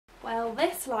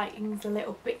This lighting's a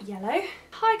little bit yellow.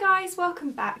 Hi guys,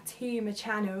 welcome back to my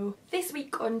channel. This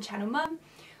week on Channel Mum,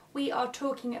 we are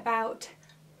talking about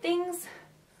things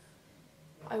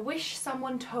I wish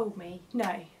someone told me.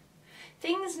 No,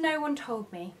 things no one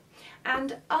told me.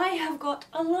 And I have got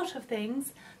a lot of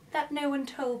things that no one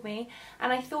told me,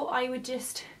 and I thought I would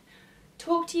just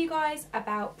talk to you guys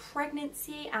about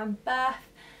pregnancy and birth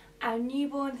and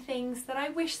newborn things that I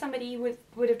wish somebody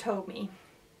would have told me.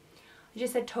 I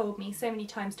just said told me so many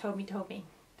times, told me.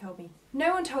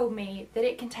 No one told me that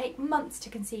it can take months to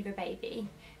conceive a baby,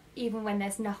 even when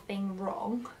there's nothing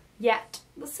wrong. Yet,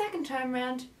 the second time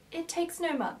round, it takes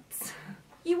no months.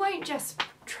 You won't just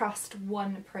trust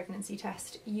one pregnancy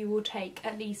test, you will take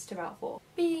at least about 4.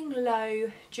 Being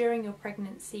low during your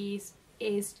pregnancies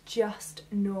is just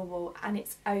normal and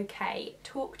it's okay.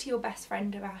 Talk to your best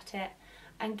friend about it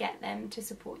and get them to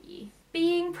support you.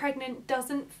 Being pregnant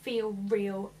doesn't feel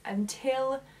real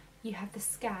until you have the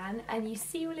scan and you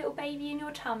see your little baby in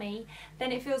your tummy.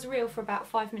 Then it feels real for about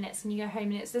 5 minutes and you go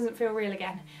home and it doesn't feel real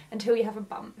again until you have a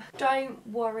bump. Don't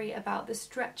worry about the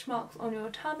stretch marks on your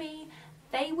tummy.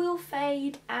 They will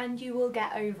fade and you will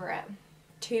get over it.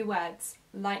 2 words: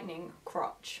 lightning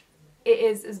crotch. It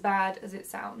is as bad as it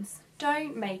sounds.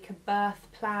 Don't make a birth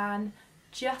plan,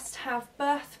 just have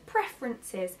birth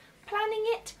preferences. Planning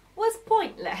it was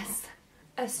pointless.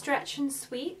 A stretch and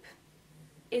sweep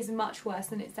is much worse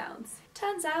than it sounds.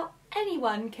 Turns out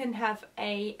anyone can have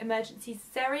an emergency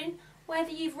cesarean,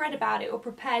 whether you've read about it or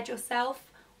prepared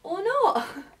yourself or not.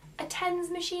 A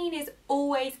TENS machine is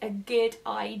always a good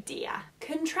idea.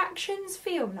 Contractions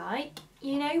feel like,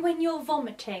 you know, when you're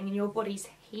vomiting and your body's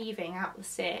heaving out the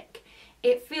sick,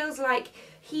 it feels like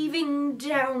heaving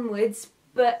downwards,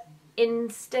 but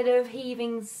instead of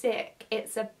heaving sick,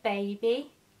 it's a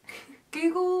baby.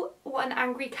 Google what an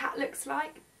angry cat looks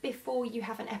like before you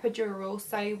have an epidural,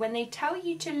 so when they tell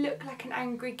you to look like an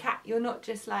angry cat, you're not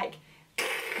just like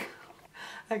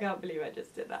I can't believe I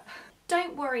just did that.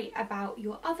 Don't worry about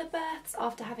your other births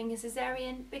after having a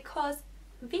cesarean because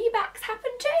VBACs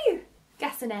happen too.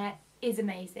 Gas and air is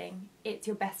amazing, it's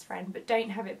your best friend, but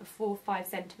don't have it before 5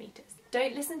 centimetres.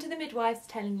 Don't listen to the midwives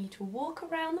telling you to walk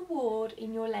around the ward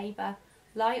in your labour.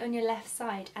 Lie on your left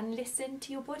side and listen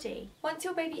to your body. Once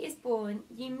your baby is born,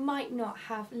 you might not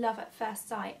have love at first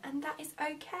sight, and that is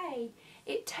okay.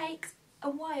 It takes a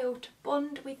while to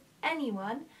bond with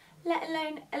anyone, let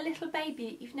alone a little baby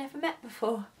that you've never met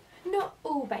before. Not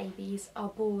all babies are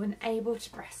born able to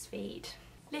breastfeed.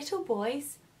 Little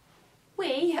boys,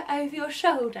 wee over your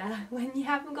shoulder when you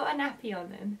haven't got a nappy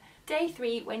on them. Day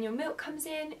 3, when your milk comes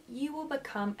in, you will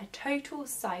become a total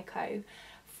psycho.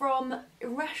 From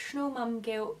irrational mum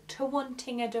guilt to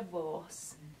wanting a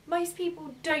divorce. Most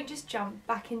people don't just jump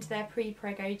back into their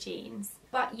pre-prego genes,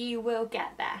 but you will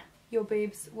get there. Your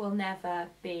boobs will never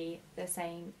be the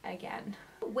same again.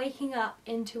 Waking up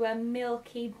into a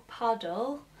milky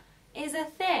puddle is a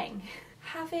thing.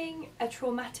 Having a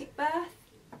traumatic birth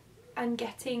and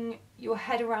getting your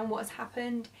head around what's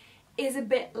happened is a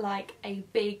bit like a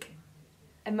big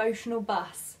emotional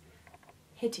bus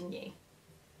hitting you.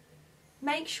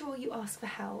 Make sure you ask for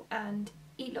help and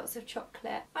eat lots of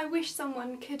chocolate. I wish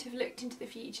someone could have looked into the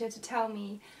future to tell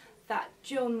me that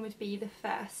John would be the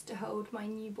first to hold my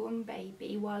newborn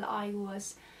baby while I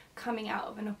was coming out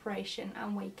of an operation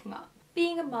and waking up.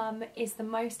 Being a mum is the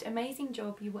most amazing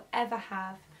job you will ever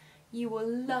have. You will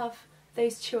love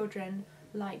those children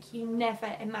like you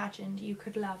never imagined you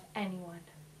could love anyone.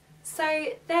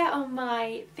 So there are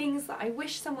my things that I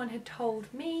wish someone had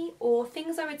told me, or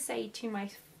things I would say to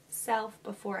myself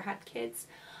before I had kids.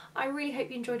 I really hope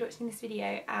you enjoyed watching this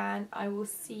video and I will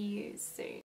see you soon.